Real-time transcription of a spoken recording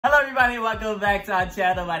Hello everybody, welcome back to our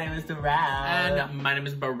channel. My name is Durao. And my name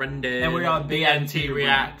is Brendan. And we're on BNT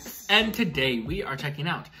Reacts. And today we are checking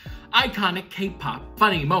out iconic K-pop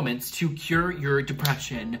funny moments to cure your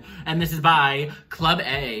depression. And this is by Club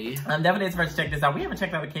A. Definitely it's first to check this out. We haven't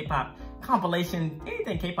checked out a K-pop compilation,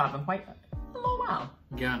 anything K-pop in quite a little while.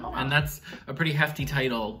 Yeah, and that's a pretty hefty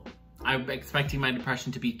title. I'm expecting my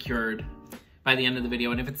depression to be cured by the end of the video.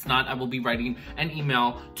 And if it's not, I will be writing an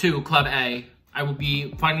email to Club A. I will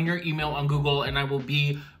be finding your email on Google and I will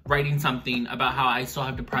be writing something about how I still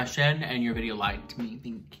have depression and your video lied to me.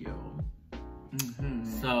 Thank you.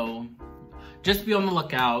 So, just be on the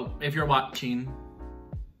lookout if you're watching.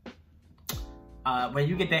 When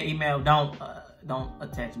you get that email, don't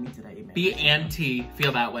attach me to that email. BNT,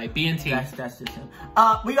 feel that way. BNT. That's just him.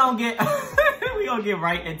 We gonna get we gonna get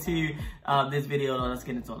right into this video. Let's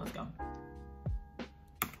get into it. Let's go.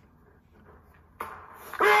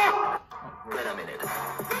 Wait a minute.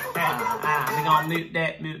 We gonna mute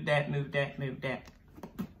that.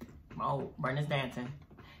 Oh, Brendan's dancing.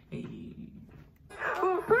 Hey.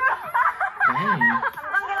 Dang.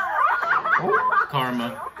 Oh, Karma.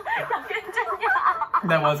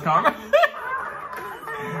 that was karma.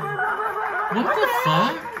 What the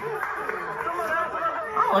fuck?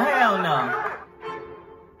 Oh, hell no.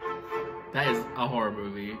 That is a horror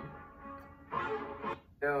movie.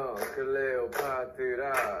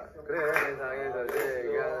 클레오파트라 그래 세상에서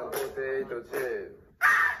제일 가는 포테이토 칩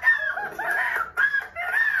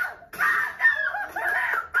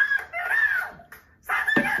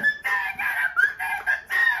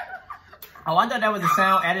Oh, I thought that was a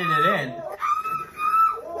sound edited in.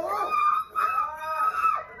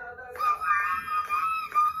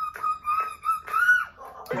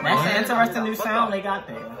 That's an interesting new sound they got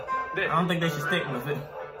there. I don't think they should stick with it.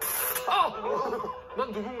 넌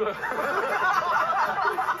누군가요?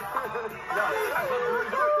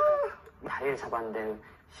 다리를 잡았는데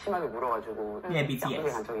심하게 물어가지고 BTS.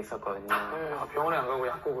 약국에 간 적이 있었거든요. 병원에 안 가고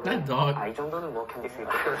약국으로. That dog. 이 정도는 뭐 견딜 수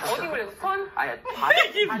있고. 어디 그랬어? 손? 아니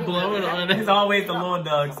He keeps blowing on It's it. always the little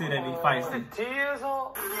dogs too that be feisty.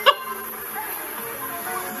 뒤에서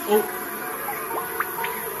Oh.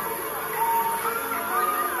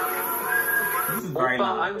 This is very 오빠,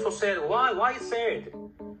 loud. I'm so sad. Why sad?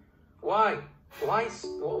 Why?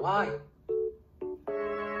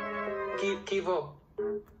 Give up.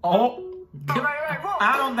 Oh,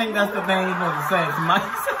 I don't think that's the thing he's supposed to say. It's Mike.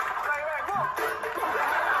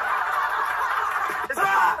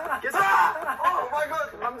 Oh my god,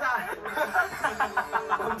 남자.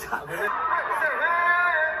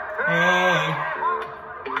 Hey.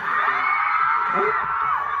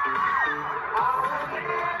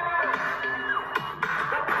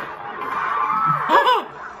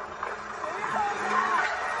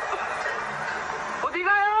 어디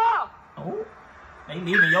가요? Oh, they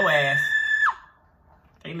leaving your ass.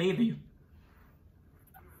 They leaving you.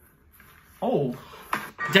 Oh,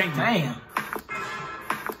 Dang. damn.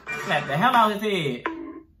 Slap the hell out of his head.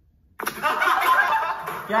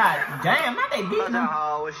 God damn, how they beating him?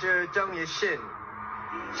 好，我是张野信，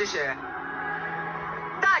谢谢。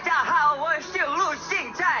大家好，我是陆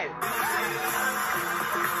信菜。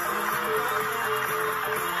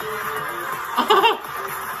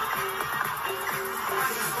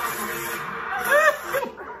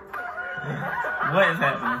 What is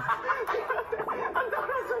happening?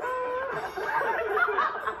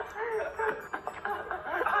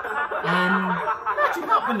 What you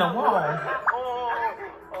up in the wall?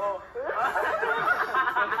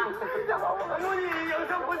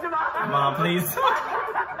 Come on, please.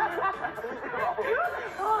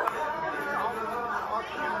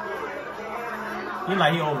 He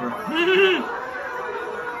like he over.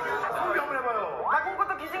 나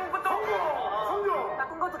꿈꿨던 기진꿈꿨던 성공. 나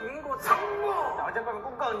꿈꿨던 기진꿈 성공. 어젯밤에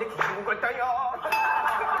꿈꿨는데 기진꿈 꿨다요.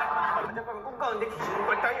 어젯밤에 꿈꿨는데 기진꿈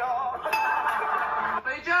꿨다요.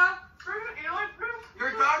 Beija,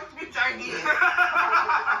 your dog speaks Chinese.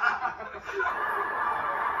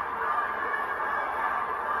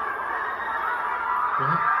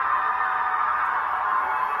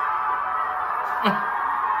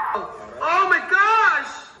 Oh my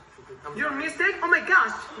gosh! Your mistake? Oh my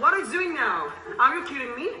gosh! What are you doing now? Are you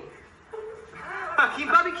kidding me?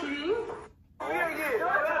 김밥이 kidding?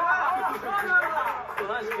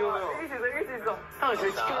 이길 수 있어. 형,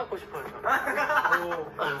 저희 치킨 먹고 싶어요.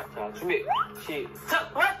 자, 준비,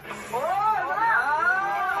 시작! What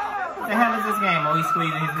the hell is this game? Oh, he's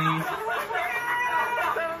squeezing his knees.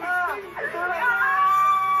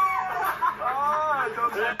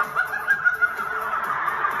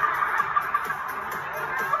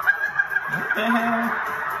 What the hell?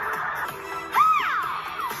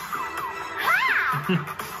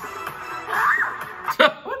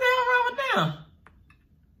 Damn.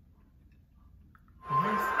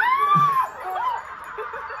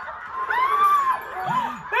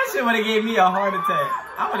 That shit would have gave me a heart attack.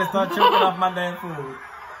 I would have started choking off my damn food.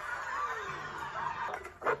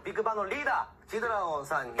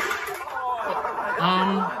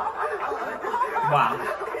 Wow.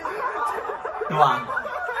 Wow.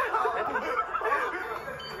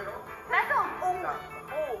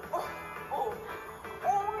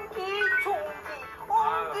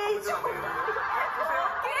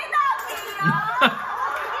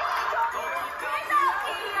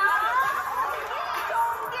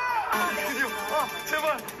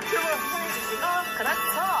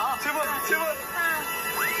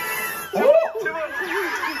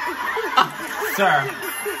 Sir.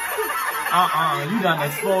 You done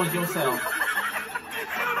exposed yourself.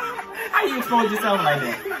 How you expose yourself like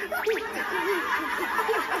that?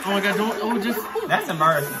 Oh my god, don't, just... That's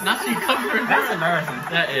embarrassing. Not she covering. That's embarrassing.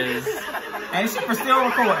 That is. And she was still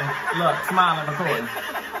recording. Look, smiling, recording.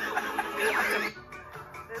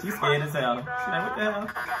 She's scared as hell. She's like, what the hell?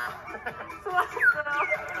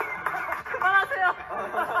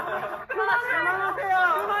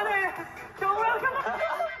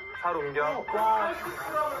 잘 옮겨.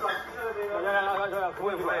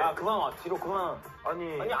 야, 그만 와. 뒤로 그만.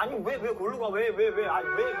 아니, 왜 골로 가? 왜? 그게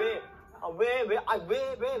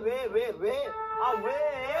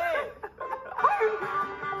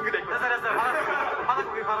내 거야. 됐어.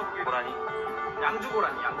 바닥고기. 고라니. 양주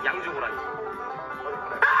고라니.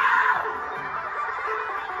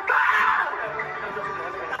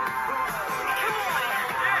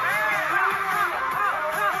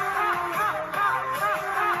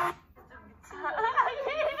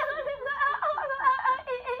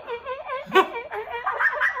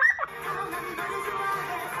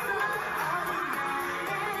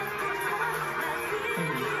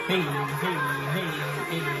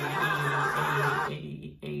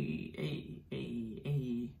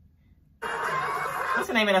 What's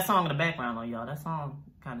the name of that song in the background on y'all? That song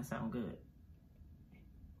kind of sound good.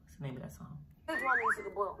 What's the name of that song? 좋아하는 음식이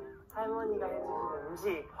뭐야? 할머니가 해주는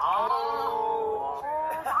음식.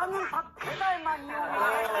 나는 다 배달만 이용해.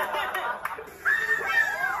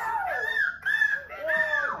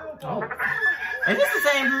 Oh. Is this the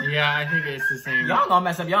same group? Yeah, I think it's the same. Y'all gonna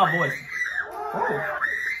mess up y'all voice. Oh.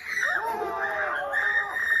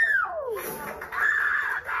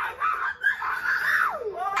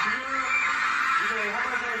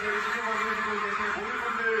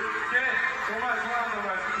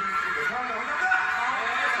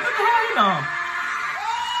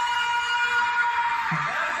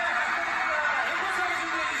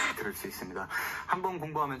 들을 수 있습니다. 한번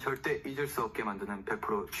공부하면 절대 잊을 수 없게 만드는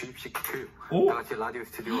 100% 주입식 오? 다 같이 라디오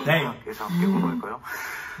스튜디오 네. 에서 함께 공부할까요?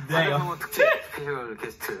 네. 사자성어 특집 스페셜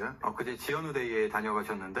게스트 그제 지연우데이에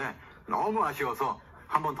다녀가셨는데 너무 아쉬워서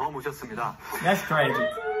한 번 더 모셨습니다. That's crazy.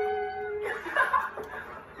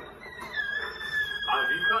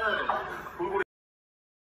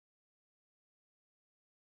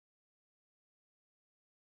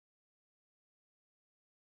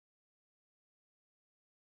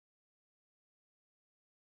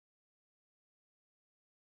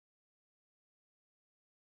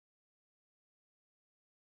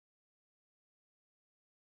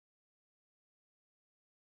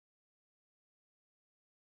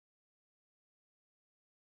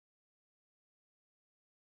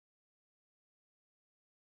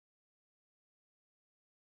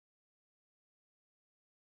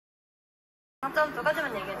 장점 두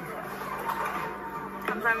가지만 얘기해주세요.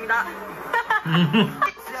 감사합니다.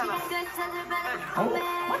 Oh,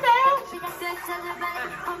 what the hell?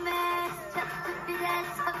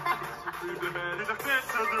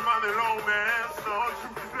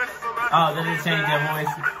 Oh, they just changed their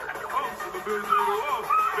voice.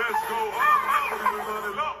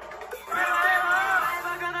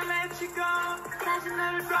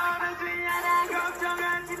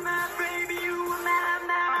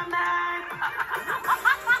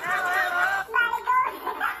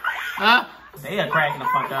 They are cracking the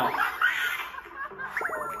fuck up.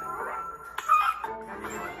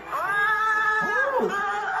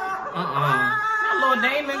 That little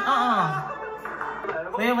Damon,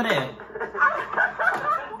 Stay over there.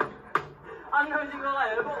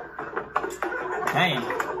 Damn.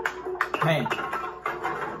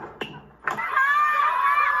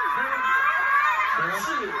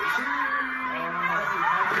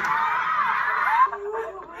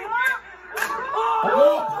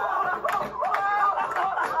 Oh.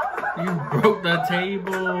 You broke the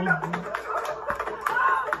table.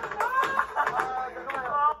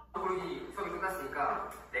 수업이 끝났으니까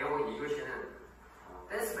내가 보기엔 이교시는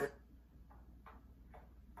댄스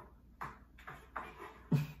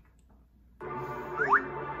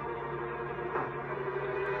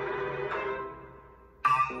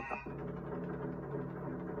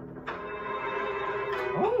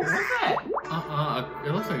What's that?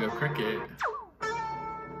 It looks like a cricket.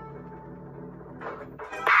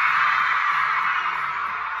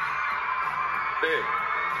 네.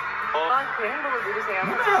 그 행복을 누리세요.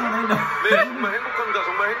 What the hell are they doing? 네, 정말 행복합니다.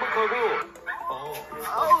 정말 행복하고.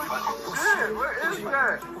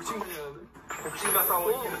 복싱가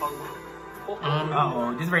싸우는 방금.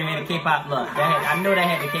 Uh-oh, this bringing in the K-pop look. I know that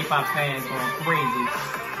had the K-pop fans going crazy.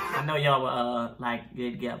 I know y'all were, like,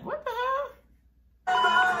 good together. What the hell?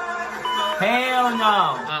 Hell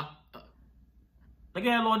no. Look at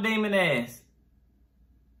that little demon ass.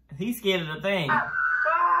 He's scared of the thing.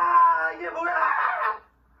 이게 뭐야?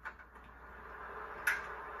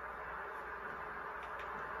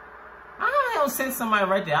 I don't sense somebody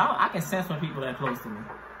right there. I can sense when people are close to me.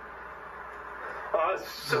 아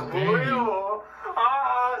진짜 뭐예요?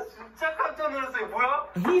 아 진짜 깜짝 놀랐어요. 뭐야?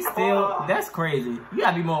 He's still, that's crazy. You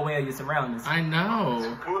gotta be more aware of your surroundings. I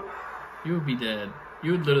know. You would be dead.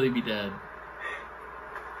 You would literally be dead.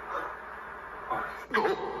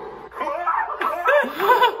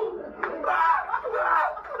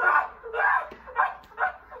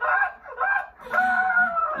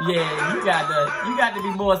 Yeah, you got to be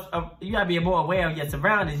more. You got to be more aware of your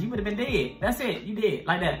surroundings. You would have been dead. That's it. You did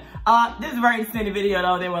like that. This is a very extended video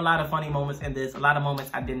though. There were a lot of funny moments in this. A lot of moments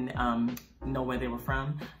I didn't know where they were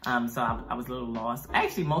from. So I was a little lost.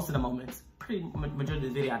 Actually, most of the moments, pretty majority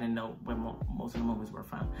of the video, I didn't know where most of the moments were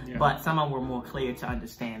from. Yeah. But some of them were more clear to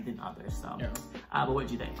understand than others. So, yeah. But what'd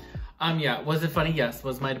you think? Yeah. Was it funny? Yes.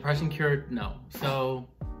 Was my depression cured? No. So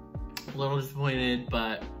a little disappointed,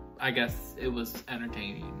 but I guess it was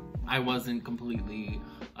entertaining. I wasn't completely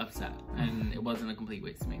upset, and it wasn't a complete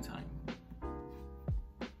waste of my time.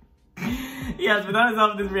 Yes, but that is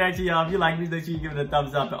all for this reaction, y'all. If you like this, make sure you give it a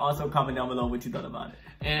thumbs up, and also comment down below what you thought about it.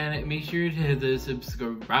 And make sure to hit the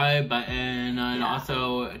subscribe button, and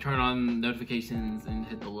also turn on notifications and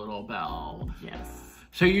hit the little bell. Yes.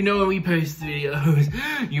 So you know when we post videos,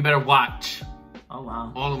 you better watch. Oh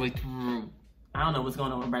wow. All the way through. I don't know what's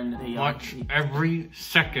going on with Brandon today, y'all. Watch every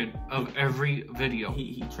second of every video.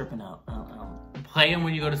 He tripping out. Play him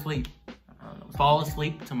when you go to sleep. I don't know. Fall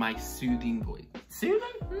asleep to my soothing voice. Soothing?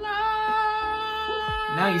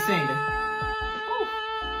 Now you sing it.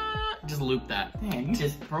 Just loop that. Damn, you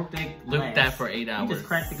just broke that glass. Loop that for 8 hours. You just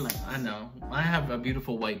cracked the glass. I know. I have a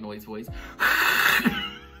beautiful white noise voice.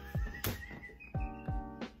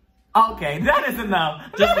 Okay, that is enough.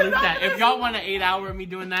 Just loop that. If y'all want an 8-hour of me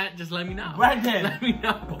doing that, just let me know. Right then. Let me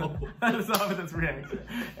know. That is all for this reaction.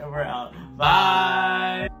 And we're out.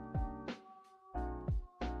 Bye.